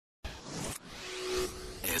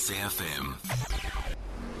SAFM.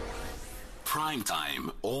 Prime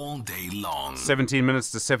time all day long. 17 minutes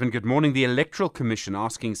to 7. Good morning. The Electoral Commission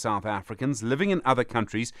asking South Africans living in other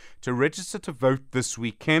countries to register to vote this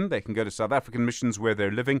weekend. They can go to South African missions where they're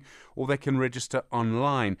living, or they can register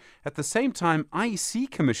online. At the same time, IEC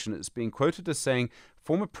commissioners being quoted as saying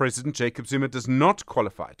former President Jacob Zuma does not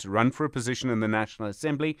qualify to run for a position in the National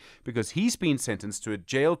Assembly because he's been sentenced to a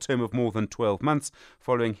jail term of more than 12 months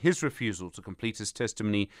following his refusal to complete his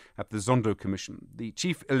testimony at the Zondo Commission. The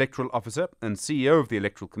Chief Electoral Officer and CEO of the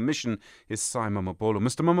Electoral Commission is Mamabolo.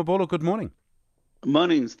 Mr. Mamabolo, good morning.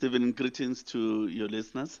 Morning, Stephen, and greetings to your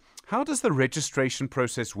listeners. How does the registration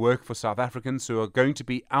process work for South Africans who are going to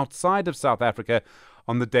be outside of South Africa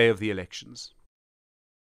on the day of the elections?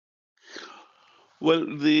 Well,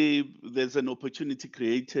 there's an opportunity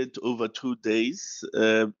created over 2 days,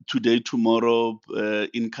 today, tomorrow,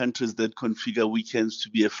 in countries that configure weekends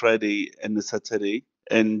to be a Friday and a Saturday,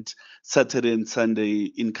 and Saturday and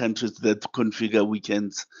Sunday in countries that configure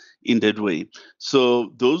weekends in that way.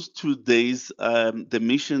 So those 2 days, the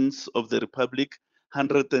missions of the Republic,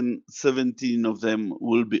 117 of them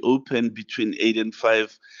will be open between 8 and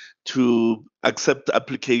 5 to accept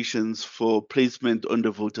applications for placement on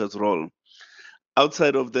the voters' roll.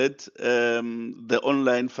 Outside of that, the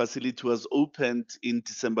online facility was opened in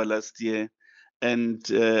December last year, and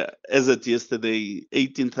as of yesterday,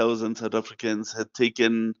 18,000 South Africans had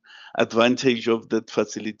taken advantage of that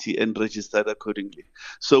facility and registered accordingly.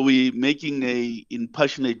 So we're making a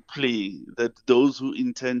impassionate plea that those who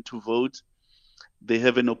intend to vote, they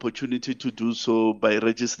have an opportunity to do so by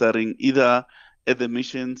registering either at the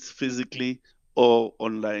missions physically or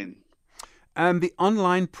online. And the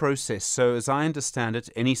online process, so as I understand it,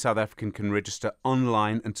 any South African can register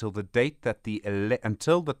online until the time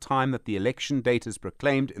that the election date is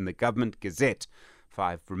proclaimed in the Government Gazette, if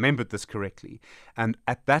I've remembered this correctly. And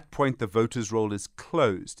at that point, the voters' roll is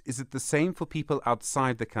closed. Is it the same for people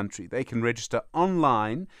outside the country? They can register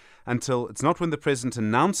online until it's not when the president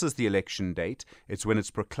announces the election date, it's when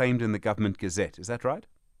it's proclaimed in the Government Gazette. Is that right?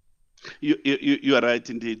 You are right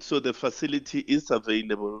indeed. So the facility is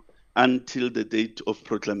available until the date of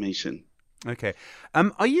proclamation. Okay.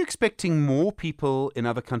 Are you expecting more people in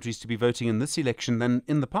other countries to be voting in this election than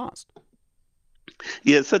in the past?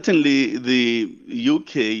 Yes, certainly the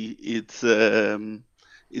UK, it's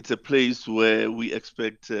a place where we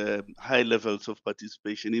expect high levels of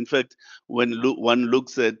participation. In fact, when one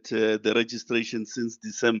looks at the registration since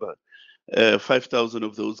December, 5,000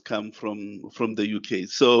 of those come from the UK.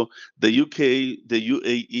 So the UK, the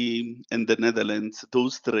UAE, and the Netherlands,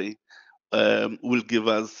 those three will give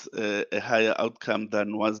us a higher outcome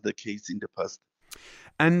than was the case in the past.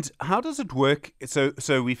 And how does it work?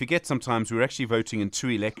 So we forget sometimes we're actually voting in two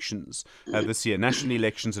elections this year, national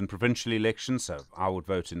elections and provincial elections. So I would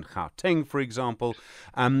vote in Gauteng, for example.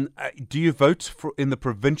 Do you vote in the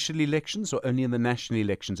provincial elections or only in the national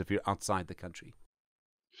elections if you're outside the country?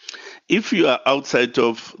 If you are outside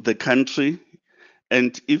of the country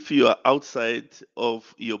and if you are outside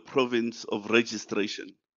of your province of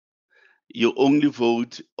registration, you only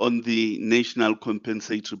vote on the national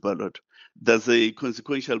compensatory ballot. There's a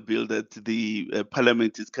consequential bill that the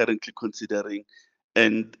Parliament is currently considering,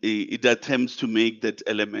 and it attempts to make that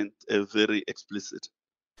element very explicit.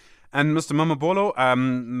 And Mr. Mamabolo,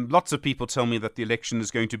 lots of people tell me that the election is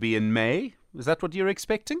going to be in May. Is that what you're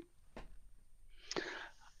expecting?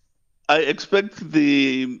 I expect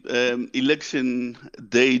the election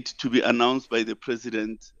date to be announced by the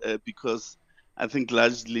president because I think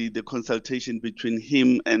largely the consultation between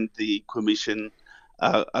him and the commission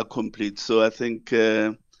are complete. So I think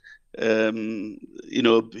the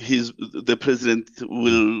president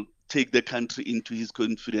will take the country into his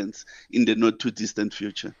confidence in the not too distant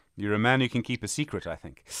future. You're a man who can keep a secret, I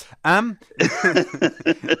think.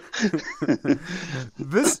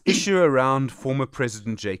 This issue around former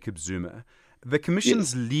President Jacob Zuma, the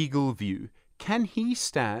Commission's legal view, can he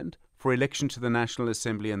stand for election to the National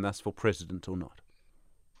Assembly and thus for president or not?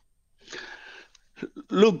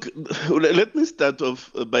 Look, let me start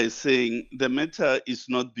off by saying the matter is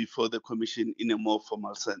not before the Commission in a more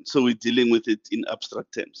formal sense. So we're dealing with it in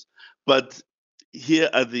abstract terms. But here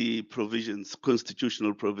are the provisions,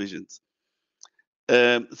 constitutional provisions.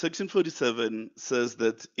 Section 47 says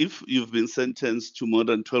that if you've been sentenced to more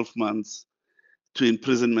than 12 months to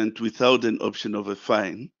imprisonment without an option of a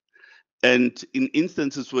fine, and in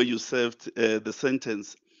instances where you served the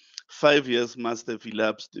sentence, 5 years must have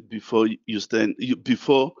elapsed before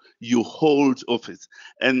you hold office.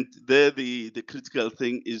 And there the critical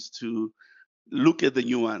thing is to look at the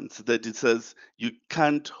nuance that it says you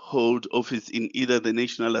can't hold office in either the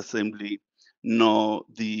National Assembly nor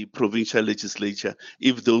the provincial legislature,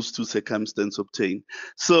 if those two circumstances obtain.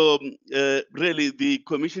 So really, the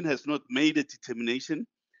Commission has not made a determination.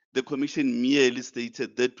 The Commission merely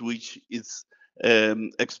stated that which is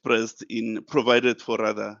expressed provided for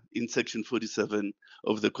rather in Section 47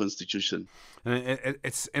 of the Constitution.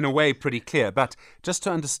 It's in a way pretty clear, but just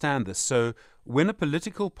to understand this, so when a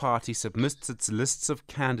political party submits its lists of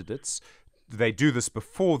candidates, they do this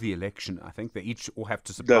before the election, I think. They each will have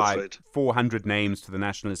to supply 400 names to the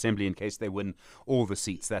National Assembly in case they win all the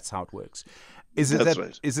seats. That's how it works. Is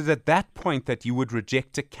it at that point that you would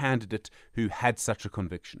reject a candidate who had such a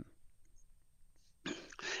conviction?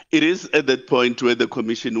 It is at that point where the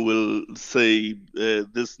Commission will say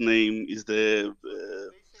this name is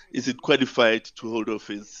it qualified to hold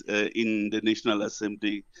office in the National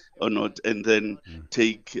Assembly or not, and then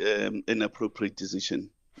take an appropriate decision.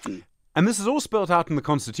 And this is all spelled out in the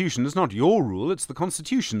Constitution. It's not your rule, it's the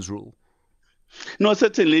Constitution's rule. No,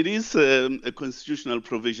 certainly it is a constitutional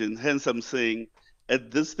provision. Hence, I'm saying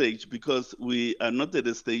at this stage, because we are not at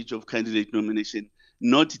a stage of candidate nomination,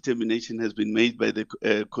 no determination has been made by the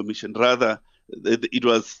Commission. Rather, it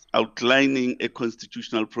was outlining a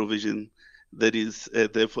constitutional provision that is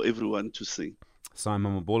there for everyone to see.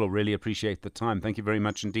 Simon Mamabolo, really appreciate the time. Thank you very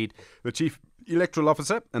much indeed. The Chief Electoral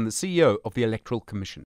Officer and the CEO of the Electoral Commission.